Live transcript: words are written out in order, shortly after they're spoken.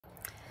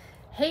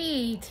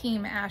Hey,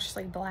 Team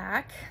Ashley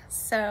Black.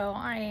 So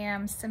I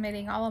am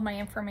submitting all of my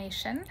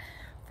information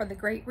for the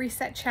Great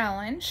Reset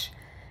Challenge.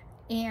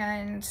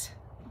 And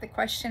the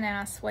question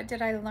asks, what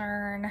did I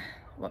learn?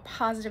 What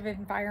positive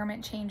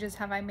environment changes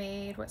have I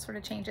made? What sort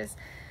of changes?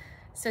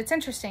 So it's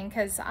interesting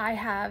because I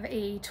have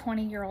a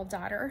 20-year-old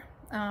daughter.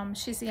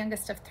 She's the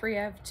youngest of three.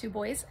 I have two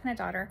boys and a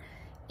daughter.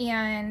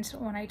 And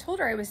when I told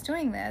her I was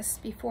doing this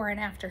before and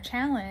after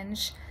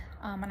challenge,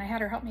 and I had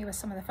her help me with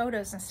some of the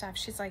photos and stuff,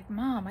 she's like,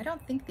 Mom, I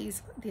don't think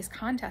these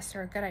contests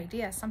are a good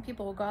idea. Some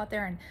people will go out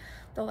there and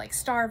they'll like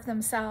starve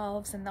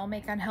themselves and they'll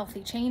make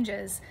unhealthy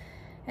changes.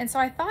 And so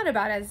I thought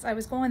about it as I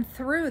was going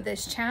through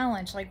this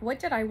challenge, like what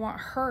did I want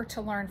her to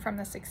learn from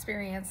this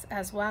experience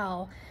as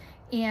well?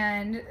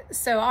 And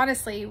so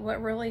honestly, what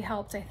really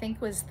helped, I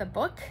think, was the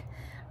book.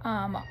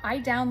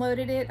 I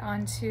downloaded it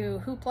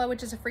onto Hoopla,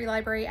 which is a free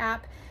library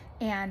app,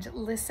 and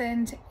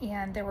listened,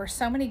 and there were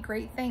so many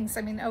great things.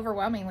 I mean,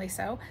 overwhelmingly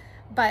so,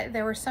 but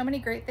there were so many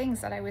great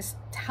things that I was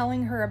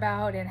telling her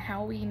about, and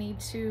how we need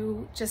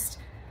to just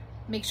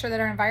make sure that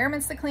our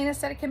environment's the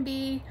cleanest that it can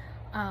be.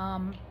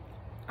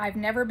 I've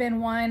never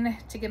been one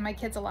to give my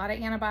kids a lot of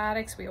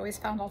antibiotics. We always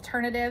found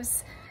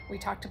alternatives. We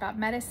talked about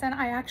medicine.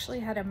 I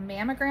actually had a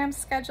mammogram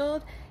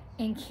scheduled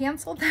and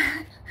canceled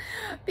that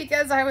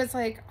because I was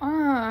like,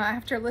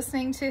 after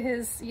listening to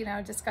his,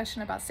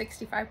 discussion about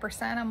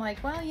 65%, I'm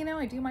like, well,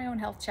 I do my own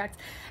health checks.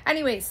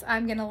 Anyways,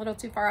 I'm getting a little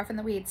too far off in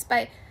the weeds,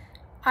 but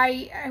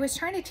I was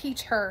trying to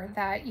teach her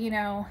that,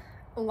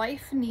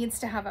 life needs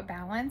to have a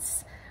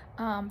balance,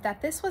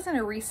 that this wasn't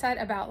a reset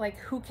about like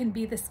who can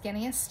be the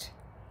skinniest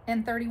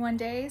in 31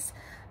 days,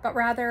 but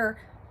rather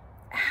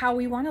how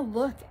we want to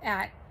look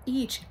at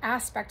each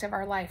aspect of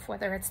our life,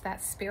 whether it's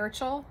that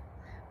spiritual,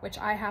 which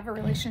I have a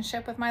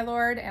relationship with my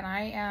Lord, and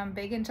I am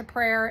big into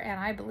prayer, and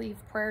I believe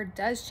prayer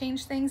does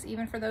change things,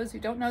 even for those who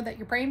don't know that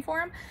you're praying for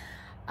them.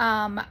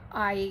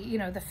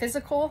 The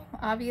physical,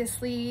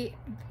 obviously,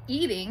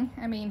 eating,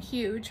 I mean,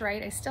 huge,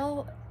 right? I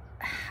still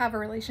have a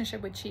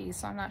relationship with cheese,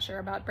 so I'm not sure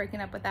about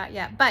breaking up with that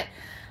yet. But,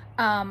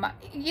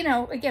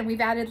 again,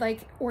 we've added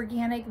like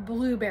organic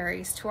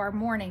blueberries to our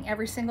morning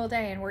every single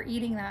day, and we're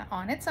eating that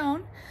on its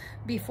own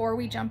before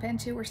we jump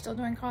into, we're still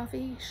doing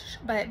coffee,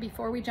 but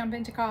before we jump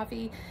into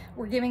coffee,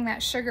 we're giving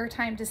that sugar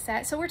time to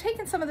set. So we're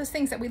taking some of those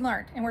things that we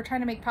learned, and we're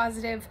trying to make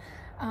positive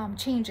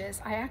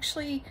changes.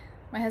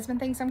 My husband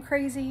thinks I'm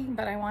crazy,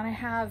 but I want to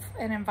have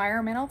an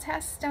environmental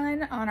test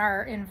done on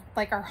our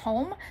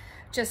home.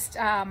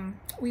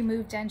 We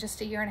moved in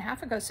just a year and a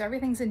half ago, so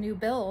everything's a new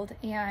build,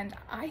 and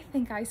I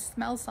think I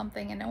smell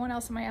something and no one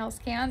else in my house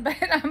can, but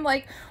I'm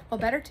like, well,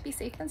 better to be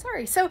safe than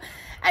sorry. So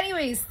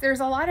anyways, there's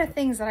a lot of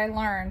things that I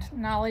learned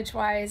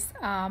knowledge-wise.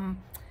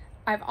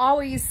 I've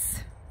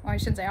always, well, I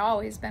shouldn't say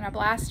always been a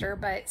blaster,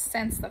 but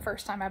since the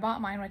first time I bought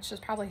mine, which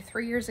was probably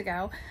 3 years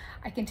ago,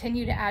 I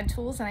continue to add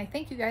tools, and I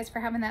thank you guys for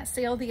having that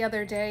sale the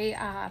other day.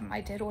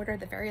 I did order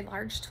the very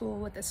large tool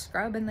with the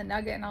scrub and the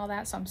nugget and all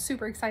that, so I'm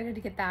super excited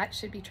to get that.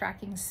 Should be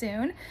tracking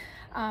soon.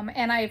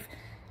 And I've,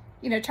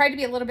 tried to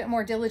be a little bit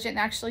more diligent, and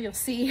actually you'll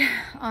see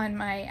on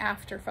my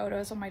after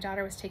photos when my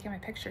daughter was taking my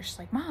picture, she's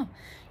like, Mom,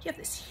 you have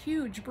this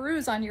huge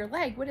bruise on your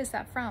leg. What is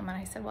that from? And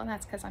I said, well,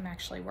 that's because I'm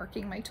actually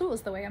working my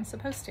tools the way I'm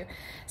supposed to.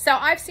 So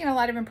I've seen a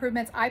lot of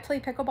improvements. I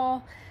play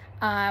pickleball.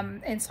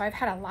 And so I've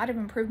had a lot of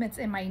improvements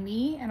in my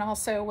knee, and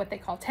also what they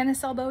call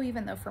tennis elbow,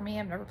 even though for me,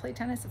 I've never played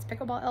tennis, it's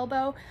pickleball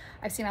elbow.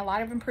 I've seen a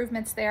lot of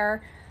improvements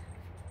there.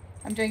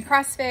 I'm doing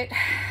CrossFit.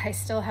 I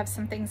still have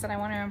some things that I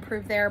want to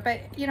improve there,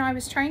 but I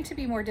was trying to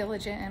be more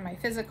diligent in my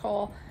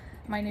physical,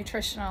 my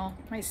nutritional,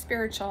 my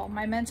spiritual,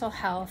 my mental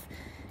health,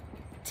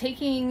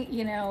 taking,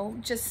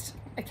 just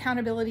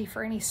accountability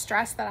for any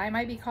stress that I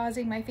might be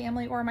causing my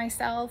family or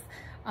myself.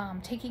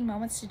 Taking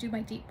moments to do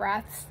my deep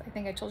breaths. I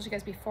think I told you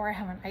guys before, I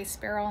have an ice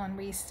barrel, and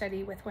we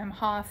study with Wim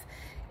Hof,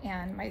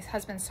 and my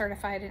husband's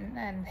certified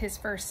in his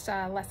first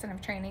lesson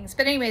of trainings.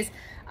 But anyways,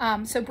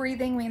 so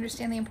breathing, we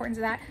understand the importance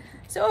of that.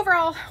 So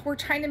overall, we're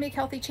trying to make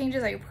healthy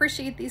changes. I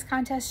appreciate these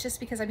contests just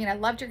because, I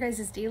loved your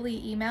guys' daily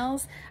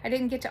emails. I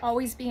didn't get to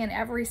always be in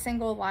every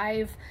single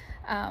live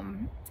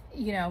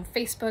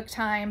Facebook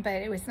time, but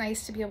it was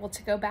nice to be able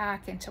to go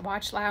back and to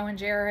watch Lau and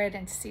Jared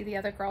and to see the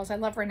other girls. I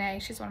love Renee.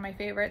 She's one of my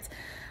favorites.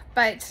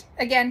 But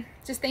again,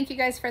 just thank you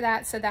guys for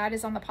that. So that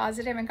is on the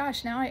positive. And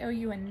gosh, now I owe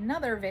you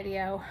another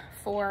video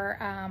for,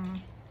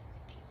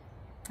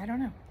 I don't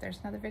know. There's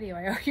another video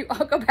I owe you.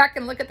 I'll go back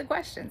and look at the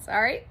questions.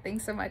 All right.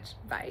 Thanks so much.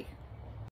 Bye.